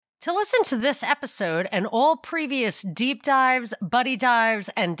To listen to this episode and all previous deep dives, buddy dives,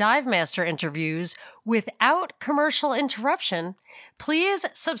 and dive master interviews without commercial interruption, please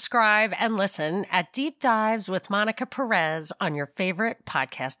subscribe and listen at Deep Dives with Monica Perez on your favorite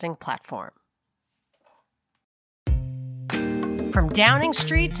podcasting platform. From Downing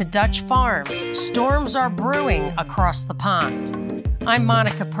Street to Dutch Farms, storms are brewing across the pond. I'm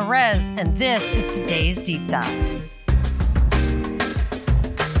Monica Perez, and this is today's Deep Dive.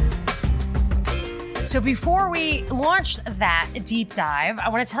 So before we launch that deep dive, I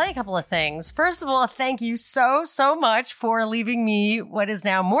want to tell you a couple of things. First of all, thank you so much for leaving me what is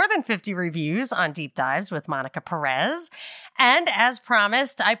now more than 50 reviews on Deep Dives with Monica Perez. And as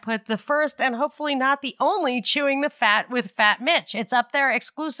promised, I put the first and hopefully not the only Chewing the Fat with Fat Mitch. It's up there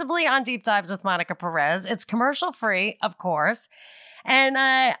exclusively on Deep Dives with Monica Perez. It's commercial free, of course.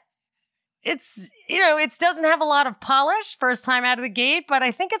 And it doesn't have a lot of polish first time out of the gate, but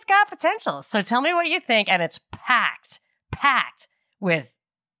I think it's got potential. So tell me what you think. And it's packed with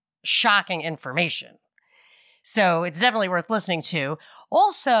shocking information. So it's definitely worth listening to.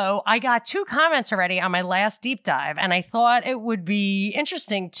 Also, I got 2 comments already on my last deep dive, and I thought it would be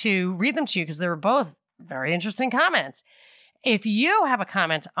interesting to read them to you because they were both very interesting comments. If you have a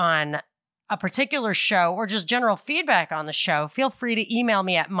comment on a particular show or just general feedback on the show, feel free to email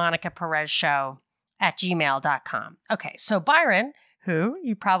me at monicaperezshow@gmail.com. Okay, so Byron, who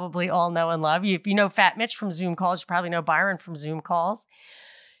you probably all know and love, if you know Fat Mitch from Zoom calls, you probably know Byron from Zoom calls.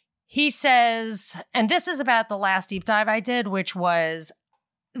 He says, and this is about the last deep dive I did, which was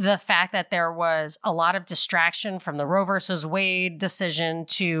the fact that there was a lot of distraction from the Roe versus Wade decision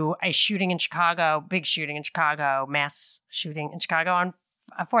to a shooting in Chicago, big shooting in Chicago, mass shooting in Chicago on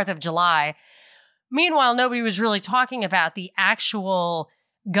 4th of July. Meanwhile, nobody was really talking about the actual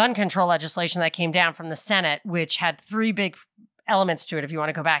gun control legislation that came down from the Senate, which had 3 big elements to it. If you want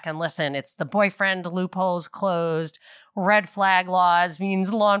to go back and listen, it's the boyfriend loopholes closed. Red flag laws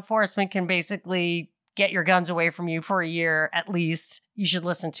means law enforcement can basically get your guns away from you for a year at least. You should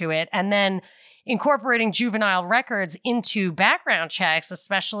listen to it. And then incorporating juvenile records into background checks,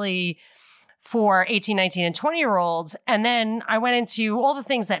 especially for 18, 19, and 20-year-olds. And then I went into all the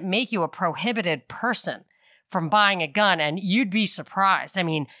things that make you a prohibited person from buying a gun, and you'd be surprised. I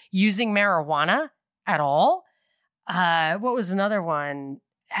mean, using marijuana at all. What was another one?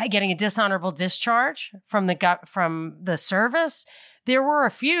 Getting a dishonorable discharge from the service. There were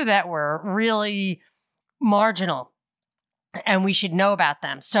a few that were really marginal, and we should know about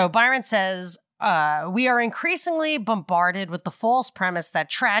them. So Byron says, we are increasingly bombarded with the false premise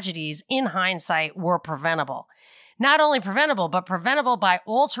that tragedies, in hindsight, were preventable. Not only preventable, but preventable by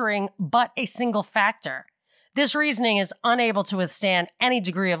altering but a single factor. This reasoning is unable to withstand any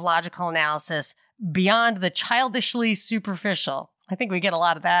degree of logical analysis beyond the childishly superficial. I think we get a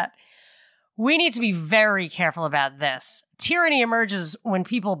lot of that. We need to be very careful about this. Tyranny emerges when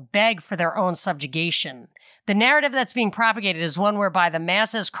people beg for their own subjugation. The narrative that's being propagated is one whereby the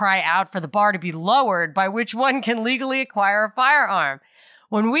masses cry out for the bar to be lowered by which one can legally acquire a firearm.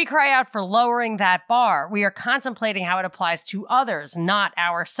 When we cry out for lowering that bar, we are contemplating how it applies to others, not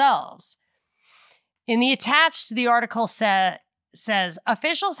ourselves. In the attached, the article says,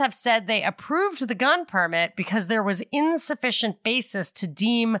 officials have said they approved the gun permit because there was insufficient basis to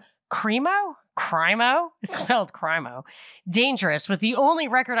deem crimo? It's spelled crimo. Dangerous, with the only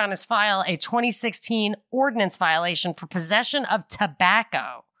record on his file a 2016 ordinance violation for possession of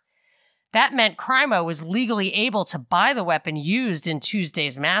tobacco. That meant crimo was legally able to buy the weapon used in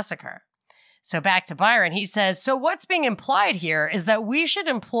Tuesday's massacre. So back to Byron, he says, so what's being implied here is that we should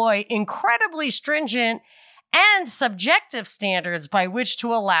employ incredibly stringent and subjective standards by which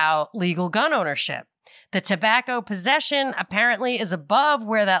to allow legal gun ownership. The tobacco possession apparently is above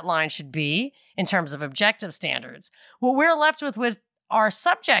where that line should be in terms of objective standards. What we're left with are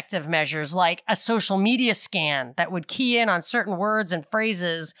subjective measures like a social media scan that would key in on certain words and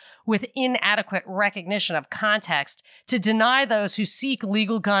phrases with inadequate recognition of context to deny those who seek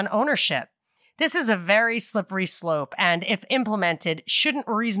legal gun ownership. This is a very slippery slope and, if implemented, shouldn't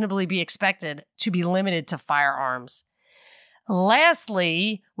reasonably be expected to be limited to firearms.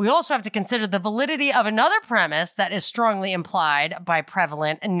 Lastly, we also have to consider the validity of another premise that is strongly implied by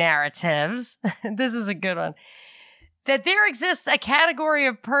prevalent narratives. This is a good one. That there exists a category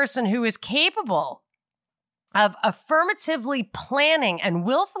of person who is capable of affirmatively planning and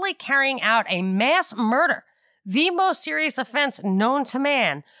willfully carrying out a mass murder, the most serious offense known to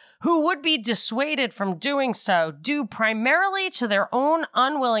man, who would be dissuaded from doing so due primarily to their own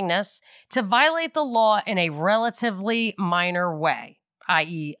unwillingness to violate the law in a relatively minor way,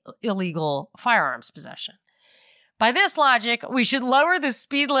 i.e., illegal firearms possession. By this logic, we should lower the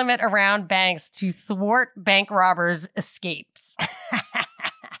speed limit around banks to thwart bank robbers' escapes.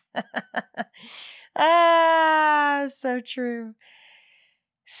 So true.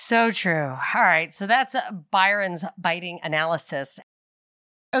 So true. All right, so that's Byron's biting analysis.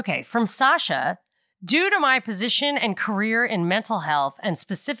 Okay, from Sasha. Due to my position and career in mental health, and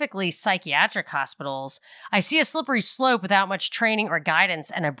specifically psychiatric hospitals, I see a slippery slope without much training or guidance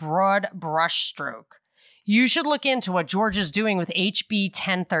and a broad brush stroke. You should look into what Georgia's doing with HB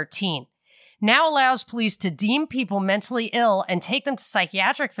 1013. Now allows police to deem people mentally ill and take them to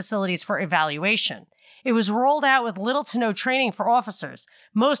psychiatric facilities for evaluation. It was rolled out with little to no training for officers.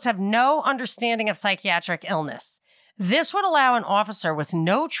 Most have no understanding of psychiatric illness. This would allow an officer with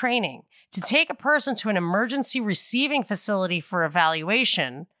no training to take a person to an emergency receiving facility for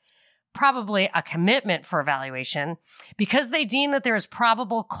evaluation, probably a commitment for evaluation, because they deem that there is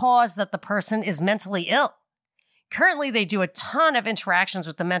probable cause that the person is mentally ill. Currently, they do a ton of interactions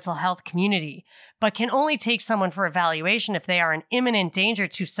with the mental health community, but can only take someone for evaluation if they are an imminent danger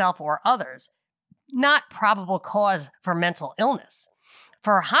to self or others, not probable cause for mental illness.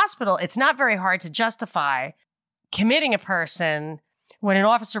 For a hospital, it's not very hard to justify committing a person when an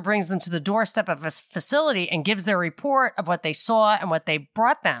officer brings them to the doorstep of a facility and gives their report of what they saw and what they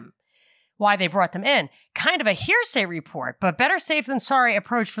brought them, why they brought them in. Kind of a hearsay report, but better safe than sorry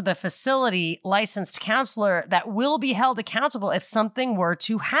approach for the facility licensed counselor that will be held accountable if something were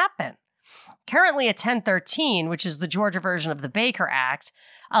to happen. Currently, a 1013, which is the Georgia version of the Baker Act,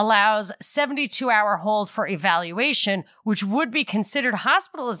 allows 72-hour hold for evaluation, which would be considered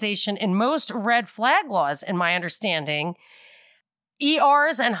hospitalization in most red flag laws, in my understanding.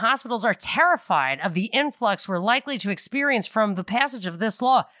 ERs and hospitals are terrified of the influx we're likely to experience from the passage of this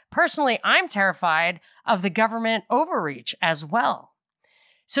law. Personally, I'm terrified of the government overreach as well.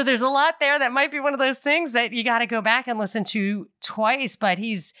 So there's a lot there that might be one of those things that you got to go back and listen to twice, but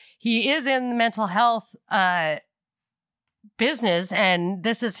he is in the mental health business, and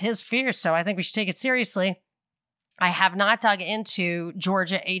this is his fear, so I think we should take it seriously. I have not dug into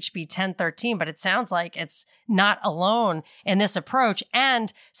Georgia HB 1013, but it sounds like it's not alone in this approach.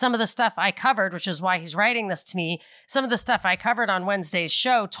 And some of the stuff I covered, which is why he's writing this to me, some of the stuff I covered on Wednesday's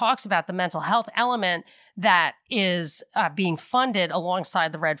show talks about the mental health element that is being funded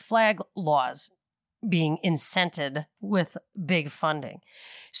alongside the red flag laws being incented with big funding.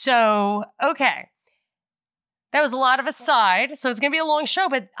 So, okay. That was a lot of aside, so it's going to be a long show,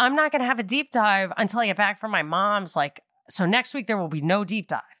 but I'm not going to have a deep dive until I get back from my mom's. So next week there will be no deep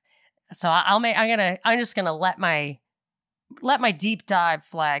dive. So I'm just going to let my deep dive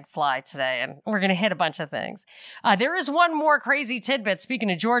flag fly today, and we're going to hit a bunch of things. There is one more crazy tidbit,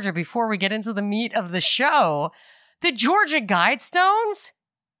 speaking of Georgia, before we get into the meat of the show. The Georgia Guidestones?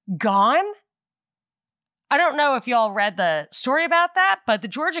 Gone? I don't know if y'all read the story about that, but the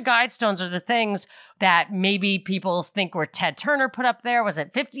Georgia Guidestones are the things that maybe people think were Ted Turner put up there. Was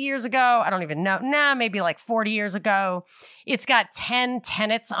it 50 years ago? I don't even know. Maybe like 40 years ago. It's got 10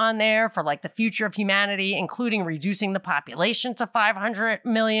 tenets on there for like the future of humanity, including reducing the population to 500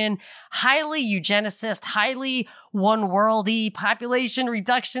 million, highly eugenicist, highly one-worldy population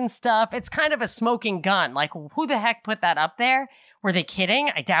reduction stuff. It's kind of a smoking gun. Like, who the heck put that up there? Were they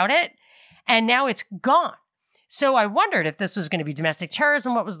kidding? I doubt it. And now it's gone. So I wondered if this was going to be domestic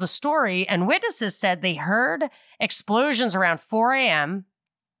terrorism. What was the story? And witnesses said they heard explosions around 4 a.m.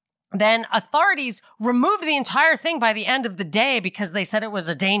 Then authorities removed the entire thing by the end of the day because they said it was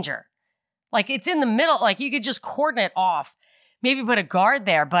a danger. Like, it's in the middle. Like, you could just cordon it off, maybe put a guard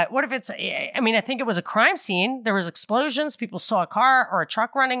there. But what if it's, I think it was a crime scene. There was explosions. People saw a car or a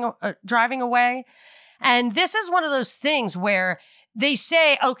truck driving away. And this is one of those things where they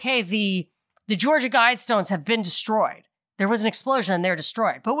say, okay, the Georgia Guidestones have been destroyed. There was an explosion and they're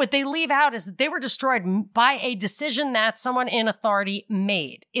destroyed. But what they leave out is that they were destroyed by a decision that someone in authority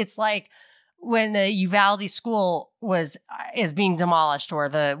made. It's like when the Uvalde school is being demolished, or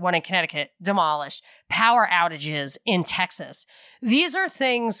the one in Connecticut demolished, power outages in Texas. These are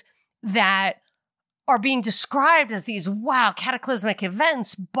things that are being described as these, wow, cataclysmic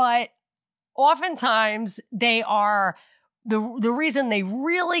events, but oftentimes they are the reason they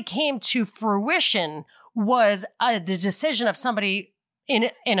really came to fruition was the decision of somebody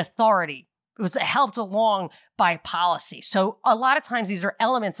in authority. It was helped along by policy. So a lot of times these are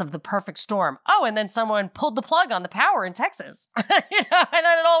elements of the perfect storm. Oh, and then someone pulled the plug on the power in Texas, and then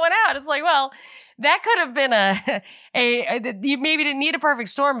it all went out. It's like, well, that could have been you maybe didn't need a perfect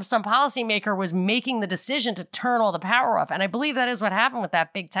storm if some policymaker was making the decision to turn all the power off. And I believe that is what happened with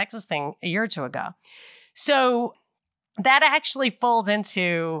that big Texas thing a year or two ago. So that actually folds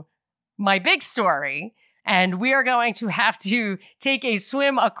into my big story, And we are going to have to take a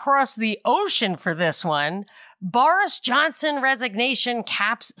swim across the ocean for this one. Boris Johnson resignation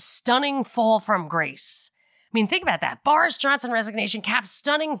caps stunning fall from grace. I mean, think about that. Boris Johnson resignation caps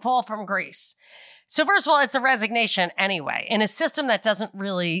stunning fall from grace. So first of all, it's a resignation anyway, in a system that doesn't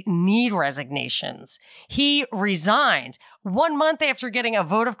really need resignations. He resigned 1 month after getting a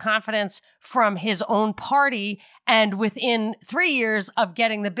vote of confidence from his own party, and within 3 years of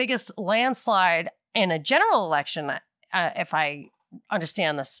getting the biggest landslide in a general election, if I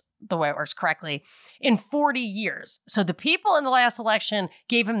understand this the way it works correctly, in 40 years. So the people in the last election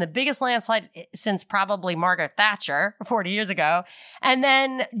gave him the biggest landslide since probably Margaret Thatcher 40 years ago. And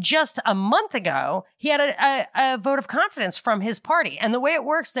then just a month ago, he had a vote of confidence from his party. And the way it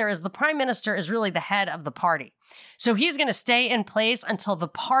works there is the prime minister is really the head of the party. So he's going to stay in place until the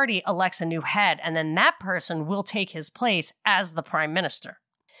party elects a new head. And then that person will take his place as the prime minister.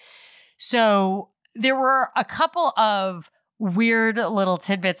 So there were a couple of weird little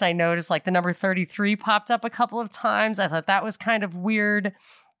tidbits I noticed, like the number 33 popped up a couple of times. I thought that was kind of weird.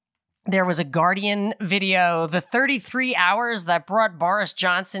 There was a Guardian video, the 33 hours that brought Boris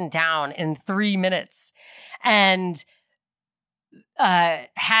Johnson down in 3 minutes. And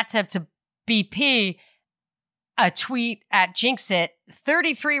hat tip to BP, a tweet at Jinxit,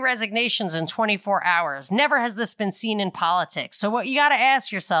 33 resignations in 24 hours. Never has this been seen in politics. So what you got to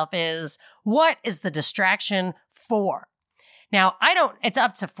ask yourself is, what is the distraction for? Now, it's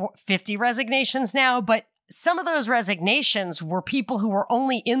up to 50 resignations now, but some of those resignations were people who were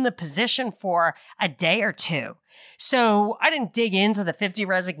only in the position for a day or two. So I didn't dig into the 50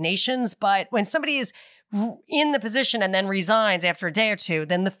 resignations, but when somebody is in the position and then resigns after a day or two,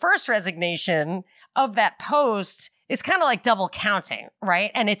 then the first resignation of that post is kind of like double counting,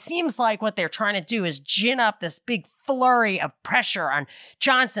 right? And it seems like what they're trying to do is gin up this big flurry of pressure on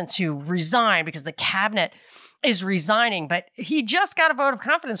Johnson to resign because the cabinet is resigning, but he just got a vote of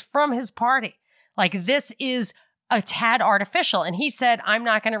confidence from his party. Like, this is a tad artificial. And he said, I'm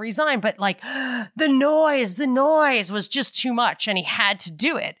not going to resign, but like the noise was just too much and he had to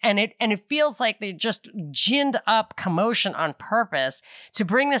do it. And it feels like they just ginned up commotion on purpose to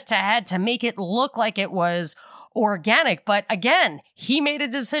bring this to head, to make it look like it was organic. But again, he made a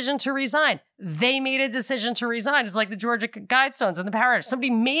decision to resign. They made a decision to resign. It's like the Georgia Guidestones and the Power. Somebody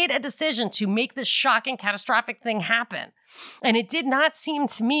made a decision to make this shocking, catastrophic thing happen. And it did not seem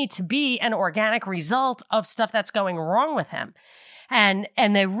to me to be an organic result of stuff that's going wrong with him. And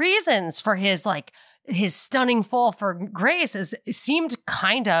the reasons for his stunning fall for grace seemed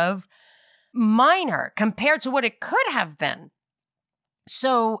kind of minor compared to what it could have been.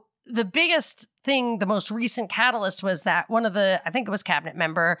 So the biggest thing, the most recent catalyst was that I think it was cabinet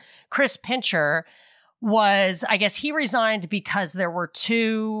member, Chris Pincher, he resigned because there were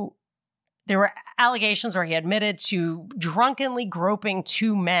allegations, or he admitted to drunkenly groping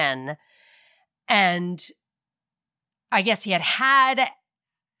 2 men. And I guess he had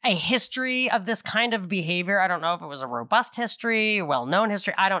a history of this kind of behavior. I don't know if it was a robust history, a well-known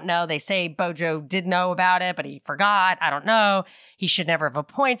history. I don't know. They say Bojo did know about it, but he forgot. I don't know. He should never have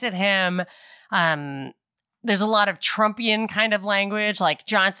appointed him. There's a lot of Trumpian kind of language, like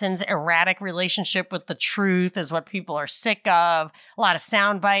Johnson's erratic relationship with the truth is what people are sick of. A lot of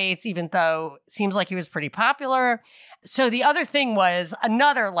sound bites, even though it seems like he was pretty popular. So the other thing was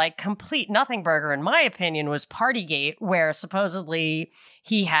another complete nothing burger, in my opinion, was Partygate, where supposedly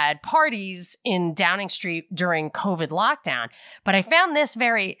he had parties in Downing Street during COVID lockdown. But I found this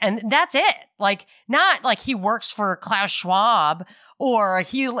and that's it. Not like he works for Klaus Schwab, or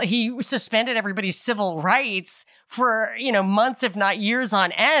he suspended everybody's civil rights for, months, if not years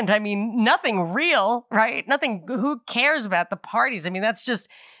on end. I mean, nothing real, right? Nothing. Who cares about the parties? I mean, that's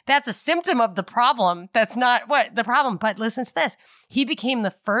a symptom of the problem. That's not the problem. But listen to this. He became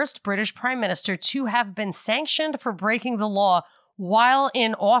the first British prime minister to have been sanctioned for breaking the law while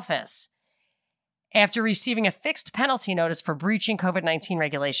in office, after receiving a fixed penalty notice for breaching COVID-19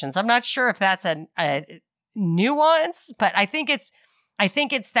 regulations. I'm not sure if that's a nuance, but I think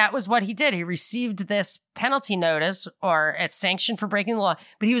that was what he did. He received this penalty notice, or a sanction for breaking the law,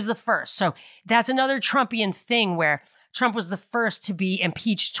 but he was the first. So that's another Trumpian thing where Trump was the first to be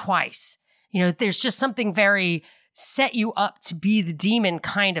impeached twice. There's just something very set you up to be the demon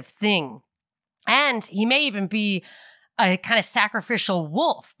kind of thing. And he may even be a kind of sacrificial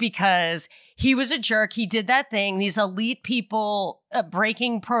wolf because he was a jerk. He did that thing, these elite people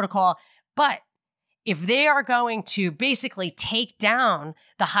breaking protocol. But if they are going to basically take down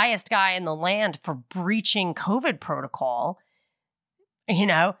the highest guy in the land for breaching COVID protocol,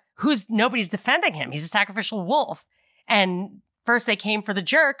 nobody's defending him. He's a sacrificial wolf. And first they came for the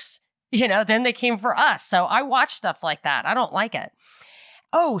jerks, Then they came for us. So I watch stuff like that. I don't like it.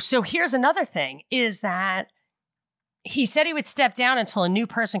 Oh, so here's another thing is that he said he would step down until a new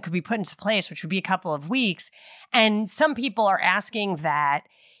person could be put into place, which would be a couple of weeks. And some people are asking that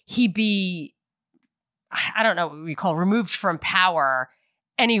he be, I don't know what we call removed from power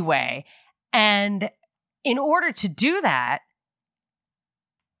anyway. And in order to do that,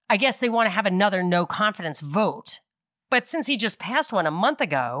 I guess they want to have another no confidence vote. But since he just passed one a month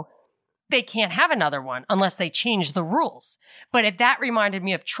ago, they can't have another one unless they change the rules. But that reminded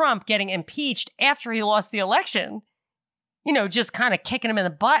me of Trump getting impeached after he lost the election. Just kind of kicking him in the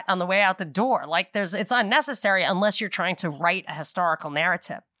butt on the way out the door. Like it's unnecessary unless you're trying to write a historical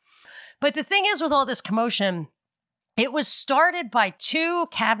narrative. But the thing is with all this commotion, it was started by 2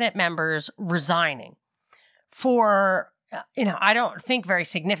 cabinet members resigning for, I don't think very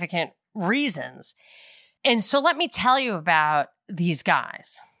significant reasons. And so let me tell you about these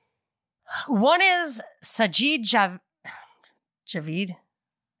guys. One is Sajid Javid.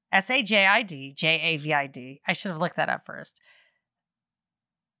 Sajid, Javid. I should have looked that up first.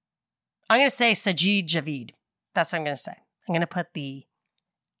 I'm going to say Sajid Javid. That's what I'm going to say. I'm going to put the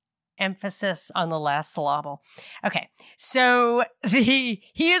emphasis on the last syllable. Okay, so he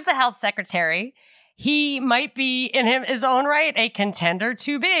is the health secretary. He might be, in his own right, a contender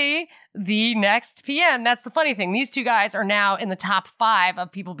to be the next PM. That's the funny thing. These 2 guys are now in the top 5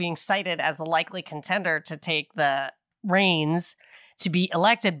 of people being cited as the likely contender to take the reins to be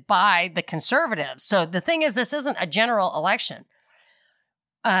elected by the conservatives. So the thing is, this isn't a general election.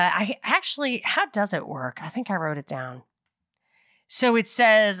 How does it work? I think I wrote it down. So it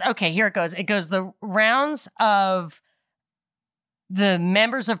says, okay, here it goes. It goes the rounds of the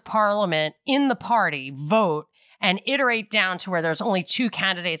members of parliament in the party vote and iterate down to where there's only 2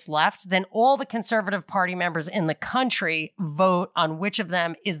 candidates left. Then all the Conservative Party members in the country vote on which of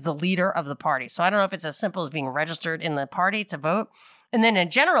them is the leader of the party. So I don't know if it's as simple as being registered in the party to vote. And then in a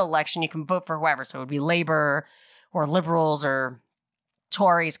general election, you can vote for whoever. So it would be Labor or Liberals or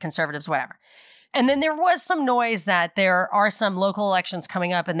Tories, Conservatives, whatever. And then there was some noise that there are some local elections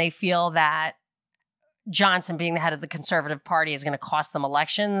coming up and they feel that Johnson being the head of the Conservative Party is going to cost them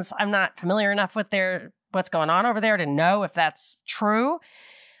elections. I'm not familiar enough with what's going on over there to know if that's true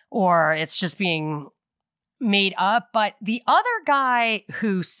or it's just being made up. But the other guy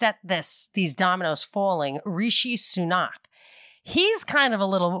who set these dominoes falling, Rishi Sunak, he's kind of a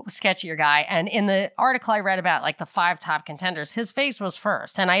little sketchier guy. And in the article I read about like the 5 top contenders, his face was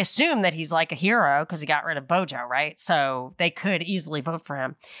first. And I assume that he's like a hero because he got rid of Bojo, right? So they could easily vote for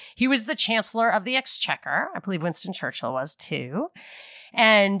him. He was the Chancellor of the Exchequer. I believe Winston Churchill was too.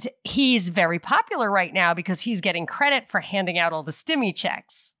 And he's very popular right now because he's getting credit for handing out all the stimmy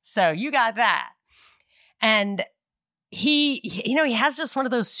checks. So you got that. And he has just one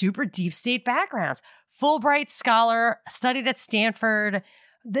of those super deep state backgrounds. Fulbright scholar, studied at Stanford.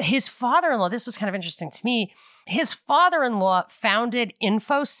 His father-in-law, this was kind of interesting to me. His father-in-law founded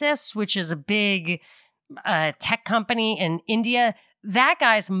Infosys, which is a big tech company in India. That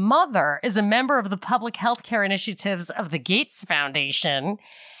guy's mother is a member of the public healthcare initiatives of the Gates Foundation.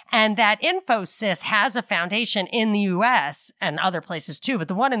 And that Infosys has a foundation in the U.S. and other places too. But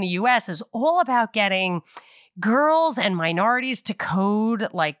the one in the U.S. is all about getting girls and minorities to code,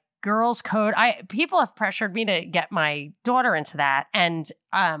 like girls code. People have pressured me to get my daughter into that. And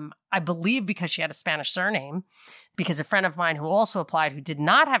I believe because she had a Spanish surname, because a friend of mine who also applied who did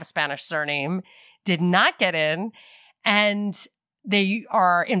not have a Spanish surname did not get in. And they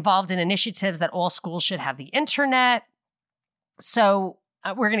are involved in initiatives that all schools should have the internet. So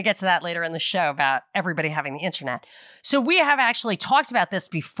we're going to get to that later in the show about everybody having the internet. So we have actually talked about this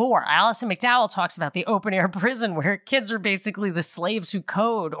before. Alison McDowell talks about the open air prison where kids are basically the slaves who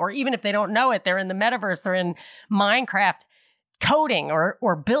code, or even if they don't know it, they're in the metaverse, they're in Minecraft coding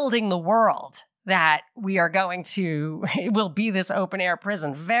or building the world that we are going to, it will be this open air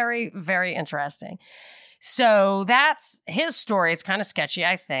prison. Very, very interesting. So that's his story. It's kind of sketchy,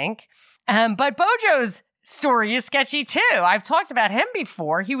 I think. But Bojo's story is sketchy too. I've talked about him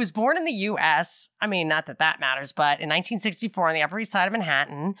before. He was born in the U.S. I mean, not that that matters, but in 1964 on the Upper East Side of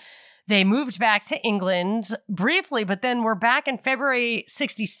Manhattan. They moved back to England briefly, but then were back in February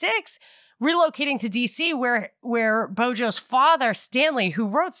 66, relocating to D.C., where Bojo's father, Stanley, who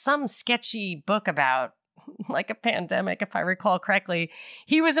wrote some sketchy book about like a pandemic, if I recall correctly,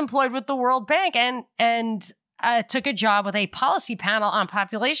 he was employed with the World Bank and took a job with a policy panel on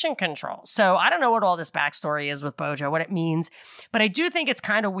population control. So I don't know what all this backstory is with Bojo, what it means, but I do think it's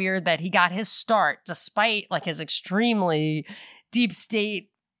kind of weird that he got his start despite like his extremely deep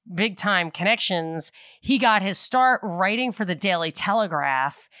state, big time connections. He got his start writing for the Daily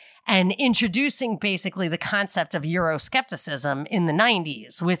Telegraph and introducing basically the concept of Euroscepticism in the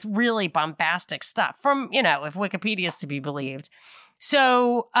 90s with really bombastic stuff from, if Wikipedia is to be believed.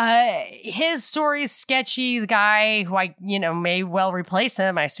 So his story's sketchy. The guy who I, may well replace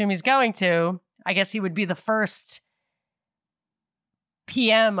him, I assume he's going to, I guess he would be the first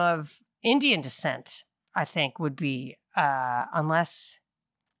PM of Indian descent, I think would be, unless,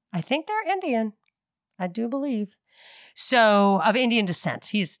 I think they're Indian. I do believe. So, of Indian descent.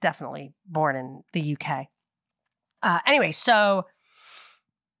 He's definitely born in the UK. Anyway, so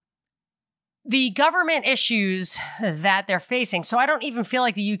the government issues that they're facing. So I don't even feel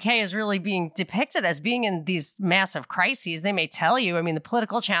like the UK is really being depicted as being in these massive crises. They may tell you, the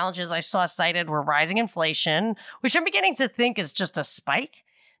political challenges I saw cited were rising inflation, which I'm beginning to think is just a spike,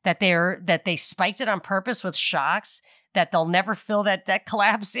 that they spiked it on purpose with shocks, that they'll never fill that debt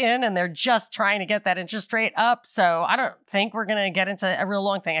collapse in, and they're just trying to get that interest rate up. So I don't think we're going to get into a real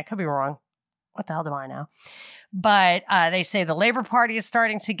long thing. I could be wrong. What the hell do I know? But they say the Labour Party is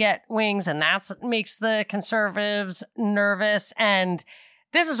starting to get wings, and that's what makes the Conservatives nervous. And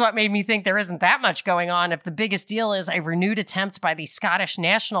this is what made me think there isn't that much going on if the biggest deal is a renewed attempt by the Scottish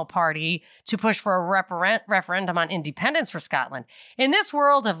National Party to push for a referendum on independence for Scotland. In this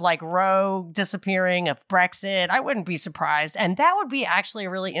world of Roe disappearing, of Brexit, I wouldn't be surprised. And that would be actually a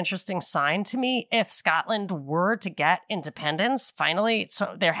really interesting sign to me if Scotland were to get independence finally.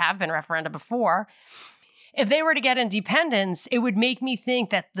 So there have been referenda before. If they were to get independence, it would make me think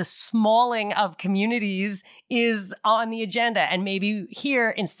that the smalling of communities is on the agenda. And maybe here,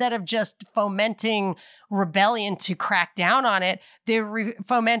 instead of just fomenting rebellion to crack down on it, they're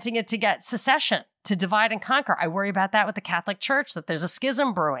fomenting it to get secession, to divide and conquer. I worry about that with the Catholic Church, that there's a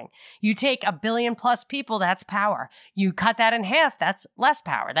schism brewing. You take 1 billion plus people, that's power. You cut that in half, that's less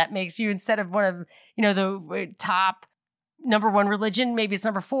power. That makes you, instead of one of, the top number 1 religion, maybe it's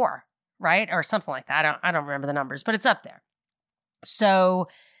number 4. Right? Or something like that. I don't remember the numbers, but it's up there. So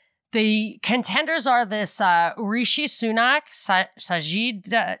the contenders are this Rishi Sunak, Sajid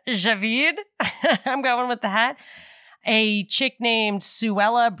Javid, I'm going with the hat, a chick named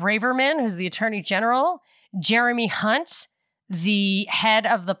Suella Braverman, who's the Attorney General, Jeremy Hunt, the head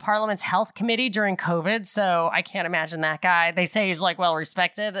of the Parliament's Health Committee during COVID. So I can't imagine that guy. They say he's well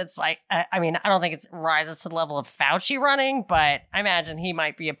respected. It's I don't think it rises to the level of Fauci running, but I imagine he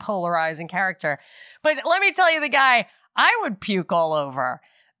might be a polarizing character. But let me tell you the guy I would puke all over.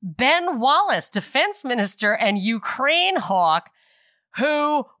 Ben Wallace, defense minister and Ukraine hawk,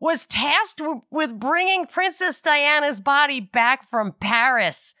 who was tasked with bringing Princess Diana's body back from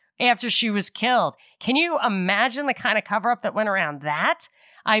Paris after she was killed. Can you imagine the kind of cover-up that went around that?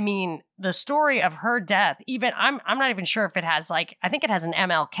 The story of her death, even I'm not even sure if it has I think it has an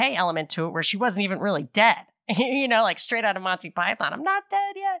MLK element to it where she wasn't even really dead. Straight out of Monty Python. I'm not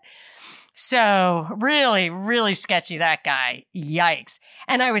dead yet. So really, really sketchy, that guy. Yikes.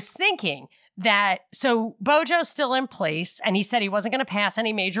 And I was thinking that, so Bojo's still in place, and he said he wasn't going to pass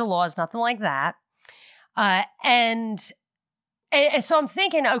any major laws, nothing like that. And so I'm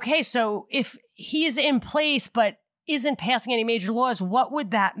thinking, okay, so if he's in place but isn't passing any major laws, what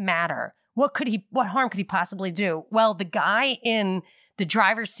would that matter? What harm could he possibly do? Well, the guy in the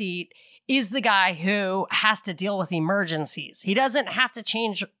driver's seat is the guy who has to deal with emergencies. He doesn't have to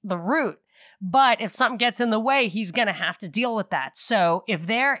change the route, but if something gets in the way, he's going to have to deal with that. So if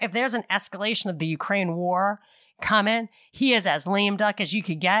there's an escalation of the Ukraine war coming, he is as lame duck as you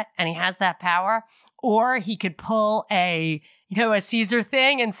could get, and he has that power. Or he could pull a Caesar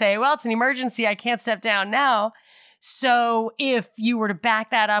thing and say, well, it's an emergency. I can't step down now. So if you were to back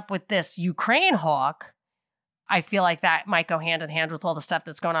that up with this Ukraine hawk, I feel like that might go hand in hand with all the stuff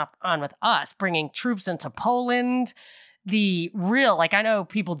that's going on with us, bringing troops into Poland. I know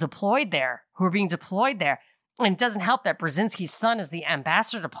people who are being deployed there. And it doesn't help that Brzezinski's son is the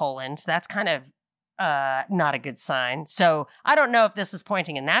ambassador to Poland. That's kind of not a good sign. So I don't know if this is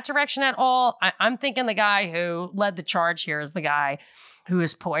pointing in that direction at all. I'm thinking the guy who led the charge here is the guy who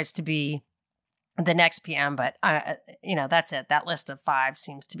is poised to be the next PM. But, that's it. That list of 5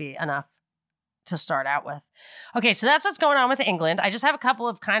 seems to be enough to start out with. Okay, so that's what's going on with England. I just have a couple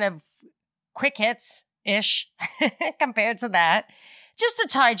of kind of quick hits-ish compared to that, just to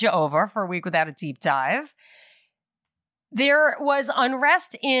tide you over for a week without a deep dive. There was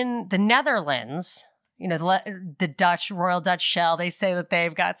unrest in the Netherlands. The Royal Dutch Shell. They say that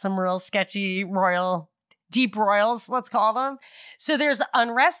they've got some real sketchy royal deep royals, let's call them. So there's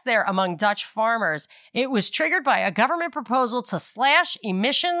unrest there among Dutch farmers. It was triggered by a government proposal to slash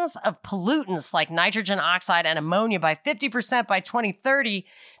emissions of pollutants like nitrogen oxide and ammonia by 50% by 2030.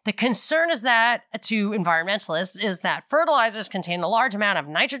 The concern is that, to environmentalists, is that fertilizers contain a large amount of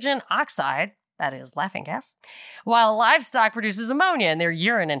nitrogen oxide, that is laughing gas, while livestock produces ammonia in their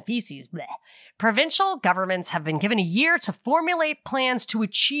urine and feces. Blech. Provincial governments have been given a year to formulate plans to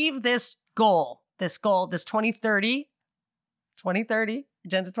achieve this 2030,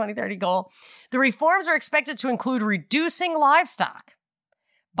 Agenda 2030 goal. The reforms are expected to include reducing livestock,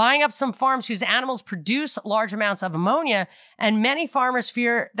 buying up some farms whose animals produce large amounts of ammonia, and many farmers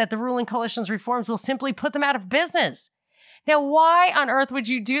fear that the ruling coalition's reforms will simply put them out of business. Now, why on earth would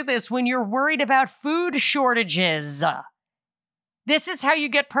you do this when you're worried about food shortages? This is how you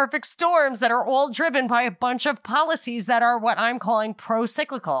get perfect storms that are all driven by a bunch of policies that are what I'm calling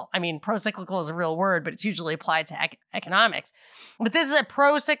pro-cyclical. I mean, pro-cyclical is a real word, but it's usually applied to economics. But this is a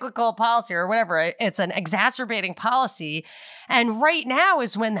pro-cyclical policy or whatever. It's an exacerbating policy. And right now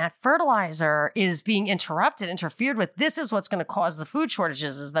is when that fertilizer is being interfered with. This is what's going to cause the food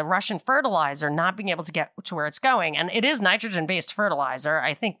shortages, is the Russian fertilizer not being able to get to where it's going. And it is nitrogen-based fertilizer.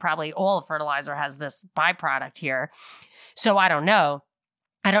 I think probably all the fertilizer has this byproduct here. So I don't know.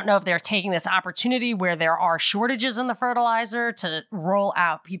 I don't know if they're taking this opportunity where there are shortages in the fertilizer to roll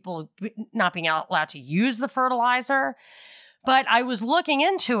out people not being allowed to use the fertilizer. But I was looking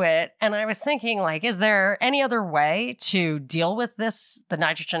into it and I was thinking, like, is there any other way to deal with this, the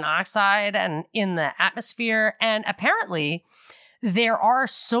nitrogen oxide and in the atmosphere? And apparently there are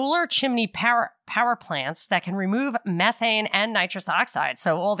solar chimney power plants that can remove methane and nitrous oxide.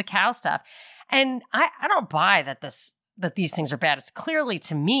 So all the cow stuff. And I don't buy that these things are bad. It's clearly,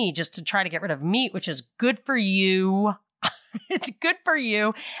 to me, just to try to get rid of meat, which is good for you. It's good for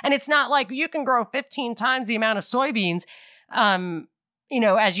you. And it's not like you can grow 15 times the amount of soybeans,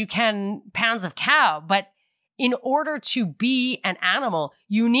 as you can pounds of cow. But in order to be an animal,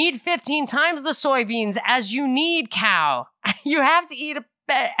 you need 15 times the soybeans as you need cow. You have to eat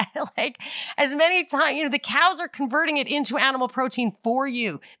like as many times, the cows are converting it into animal protein for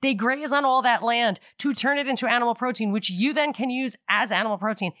you. They graze on all that land to turn it into animal protein, which you then can use as animal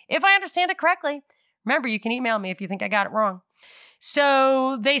protein. If I understand it correctly. Remember, you can email me if you think I got it wrong.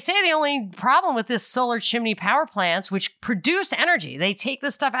 So they say the only problem with this solar chimney power plants, which produce energy, they take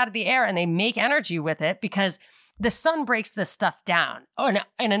this stuff out of the air and they make energy with it because the sun breaks this stuff down.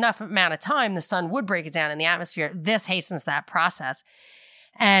 In enough amount of time, the sun would break it down in the atmosphere. This hastens that process.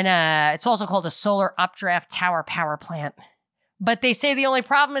 And it's also called a solar updraft tower power plant. But they say the only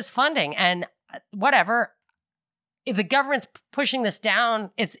problem is funding. And whatever, if the government's pushing this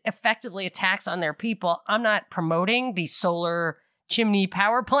down, it's effectively a tax on their people. I'm not promoting the solar chimney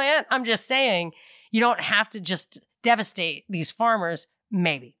power plant. I'm just saying you don't have to just devastate these farmers,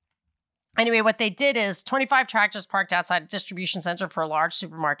 maybe. Anyway, what they did is 25 tractors parked outside a distribution center for a large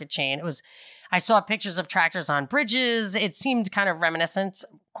supermarket chain. I saw pictures of tractors on bridges. It seemed kind of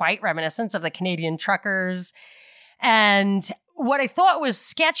quite reminiscent of the Canadian truckers. And what I thought was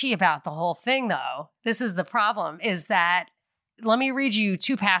sketchy about the whole thing, though, this is the problem, is that, let me read you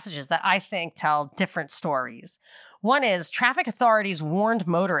two passages that I think tell different stories. One is, traffic authorities warned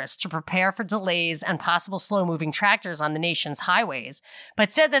motorists to prepare for delays and possible slow-moving tractors on the nation's highways,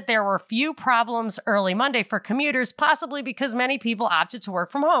 but said that there were few problems early Monday for commuters, possibly because many people opted to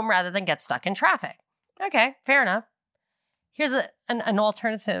work from home rather than get stuck in traffic. Okay, fair enough. Here's an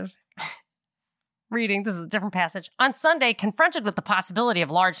alternative reading. This is a different passage. On Sunday, confronted with the possibility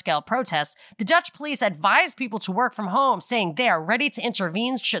of large-scale protests, the Dutch police advised people to work from home, saying they are ready to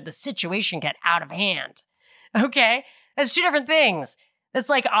intervene should the situation get out of hand. Okay, that's two different things. It's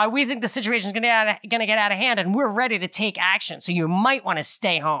like, we think the situation is going to get out of hand and we're ready to take action. So you might want to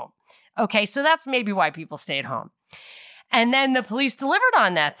stay home. Okay, so that's maybe why people stayed home. And then the police delivered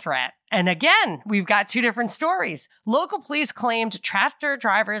on that threat. And again, we've got two different stories. Local police claimed tractor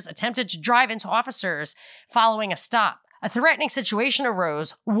drivers attempted to drive into officers following a stop. A threatening situation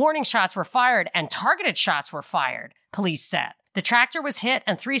arose, warning shots were fired, and targeted shots were fired, police said. The tractor was hit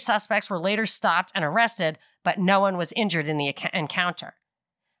and 3 suspects were later stopped and arrested, but no one was injured in the encounter.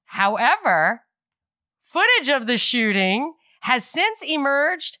 However, footage of the shooting has since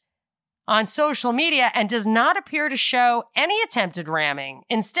emerged on social media and does not appear to show any attempted ramming.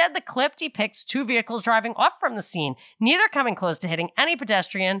 Instead, the clip depicts 2 vehicles driving off from the scene, neither coming close to hitting any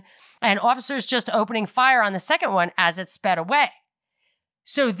pedestrian, and officers just opening fire on the second one as it sped away.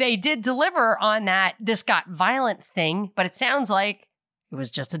 So they did deliver on that this got violent thing, but it sounds like it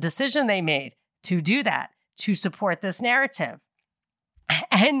was just a decision they made to do that, to support this narrative.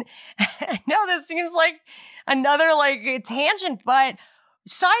 And I know this seems like another tangent, but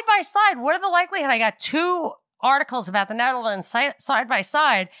side by side, what are the likelihood? I got 2 articles about the Netherlands side by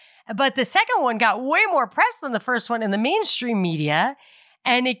side, but the second one got way more press than the first one in the mainstream media.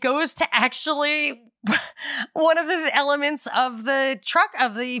 And it goes to actually one of the elements of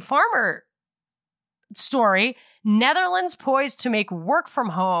the farmer story. Netherlands poised to make work from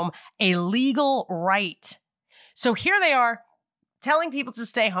home a legal right. So here they are telling people to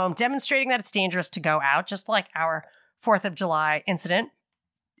stay home, demonstrating that it's dangerous to go out, just like our 4th of July incident.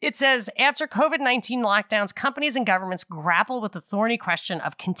 It says, after COVID-19 lockdowns, companies and governments grapple with the thorny question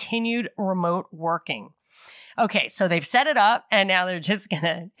of continued remote working. Okay, so they've set it up, and now they're just going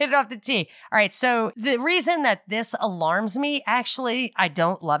to hit it off the tee. All right, so the reason that this alarms me, actually, I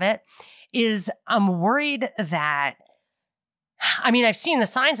don't love it, is I'm worried that, I've seen the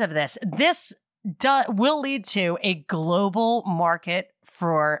signs of this. This will lead to a global market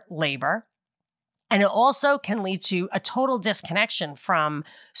for labor. And it also can lead to a total disconnection from,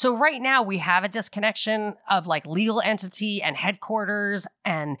 so right now we have a disconnection of legal entity and headquarters.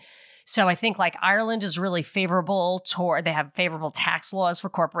 And so I think Ireland is really favorable they have favorable tax laws for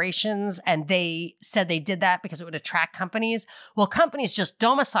corporations. And they said they did that because it would attract companies. Well, companies just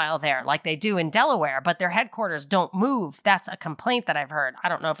domicile there like they do in Delaware, but their headquarters don't move. That's a complaint that I've heard. I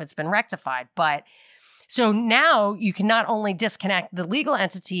don't know if it's been rectified, but so now you can not only disconnect the legal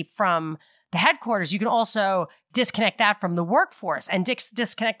entity from the headquarters, you can also disconnect that from the workforce and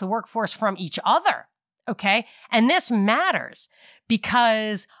disconnect the workforce from each other. Okay. And this matters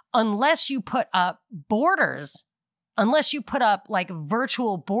because unless you put up borders, unless you put up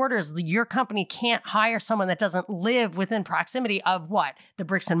virtual borders, your company can't hire someone that doesn't live within proximity of what? The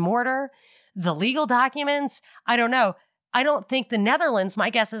bricks and mortar, the legal documents. I don't know. I don't think the Netherlands, my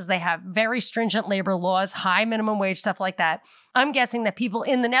guess is they have very stringent labor laws, high minimum wage, stuff like that. I'm guessing that people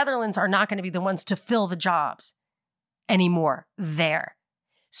in the Netherlands are not going to be the ones to fill the jobs anymore there.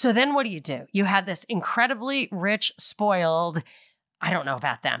 So then what do? You have this incredibly rich, spoiled, I don't know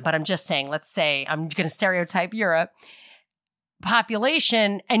about them, but I'm just saying, let's say I'm going to stereotype Europe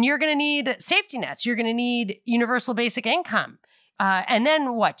population, and you're going to need safety nets. You're going to need universal basic income. And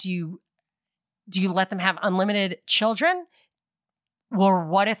then what? Do you let them have unlimited children? Or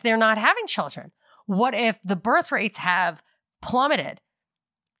what if they're not having children? What if the birth rates have plummeted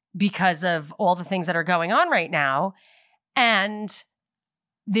because of all the things that are going on right now, and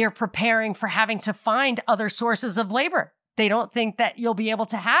they're preparing for having to find other sources of labor? They don't think that you'll be able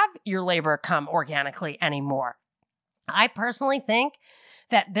to have your labor come organically anymore. I personally think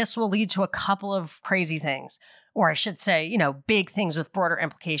that this will lead to a couple of crazy things, or I should say, big things with broader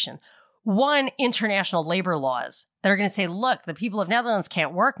implication. One, international labor laws that are going to say, look, the people of Netherlands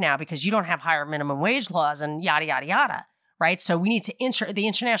can't work now because you don't have higher minimum wage laws and yada, yada, yada, right? So we need to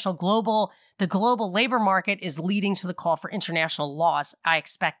the global labor market is leading to the call for international laws. I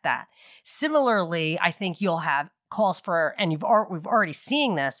expect that. Similarly, I think you'll have calls for, and we've already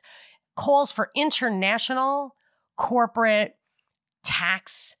seen this, calls for international corporate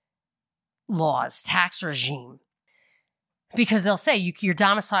tax laws, tax regime. Because they'll say you're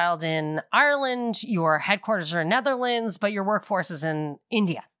domiciled in Ireland, your headquarters are in Netherlands, but your workforce is in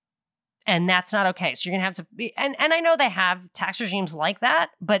India. And that's not okay. So you're going to have to be, and I know they have tax regimes like that,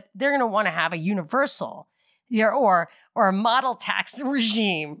 but they're going to want to have a universal or a model tax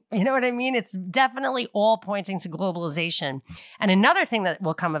regime. You know what I mean? It's definitely all pointing to globalization. And another thing that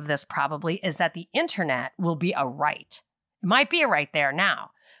will come of this probably is that the internet will be a right. It might be a right there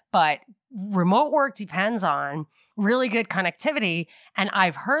now, but remote work depends on really good connectivity. And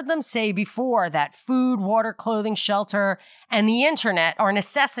I've heard them say before that food, water, clothing, shelter, and the internet are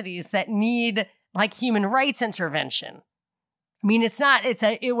necessities that need human rights intervention. I mean,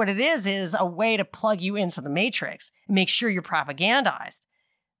 what it is a way to plug you into the matrix and make sure you're propagandized.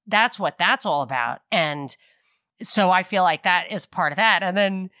 That's what that's all about. And so I feel like that is part of that. And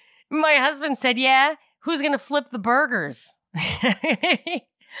then my husband said, yeah, who's going to flip the burgers?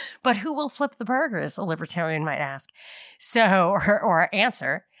 But who will flip the burgers? A libertarian might ask. So, or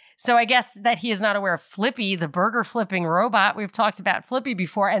answer. So I guess that he is not aware of Flippy, the burger flipping robot. We've talked about Flippy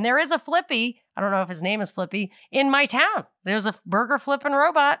before, and there is a Flippy. I don't know if his name is Flippy in my town. There's a burger flipping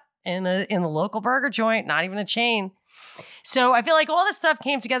robot in the local burger joint, not even a chain. So I feel like all this stuff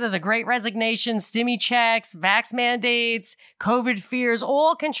came together, the Great Resignation, stimmy checks, vax mandates, COVID fears,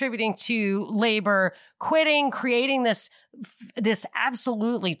 all contributing to labor quitting, creating this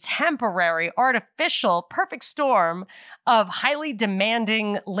absolutely temporary, artificial, perfect storm of highly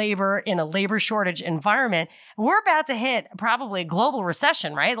demanding labor in a labor shortage environment. We're about to hit probably a global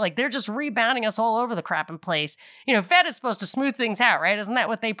recession, right? Like they're just rebounding us all over the crap in place. You know, Fed is supposed to smooth things out, right? Isn't that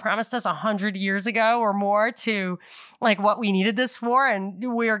what they promised us 100 years ago or more to like what we needed this for? And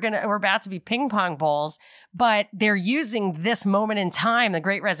we're about to be ping pong balls, but they're using this moment in time, the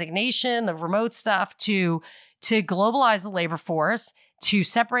Great Resignation, the remote stuff to globalize the labor force, to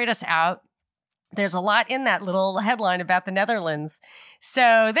separate us out. There's a lot in that little headline about the Netherlands.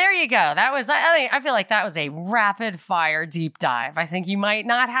 So there you go. That was, I feel like that was a rapid fire deep dive. I think you might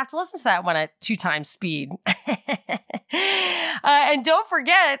not have to listen to that one at 2x speed. And don't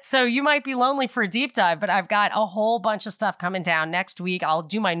forget, so you might be lonely for a deep dive, but I've got a whole bunch of stuff coming down next week. I'll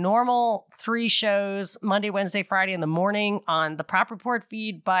do my normal 3 shows, Monday, Wednesday, Friday in the morning on the Prop Report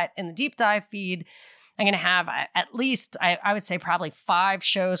feed, but in the deep dive feed, I'm going to have at least, I would say probably 5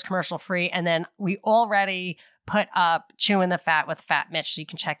 shows commercial free. And then we already put up Chewing the Fat with Fat Mitch. So you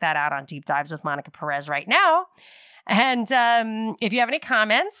can check that out on Deep Dives with Monica Perez right now. And if you have any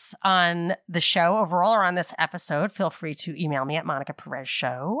comments on the show overall or on this episode, feel free to email me at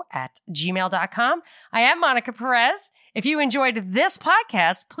monicaperezshow@gmail.com. I am Monica Perez. If you enjoyed this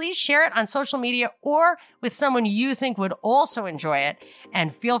podcast, please share it on social media or with someone you think would also enjoy it.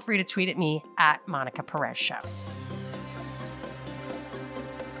 And feel free to tweet at me at Monica Perez Show.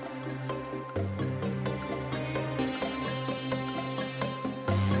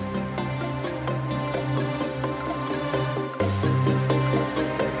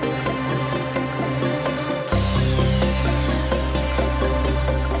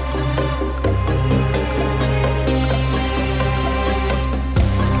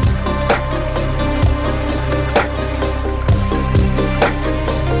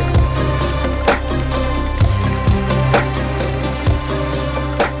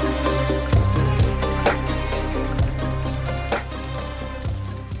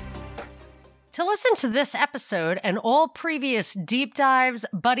 To listen to this episode and all previous deep dives,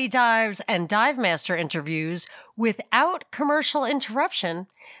 buddy dives, and dive master interviews without commercial interruption,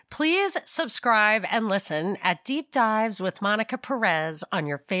 please subscribe and listen at Deep Dives with Monica Perez on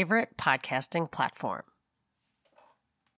your favorite podcasting platform.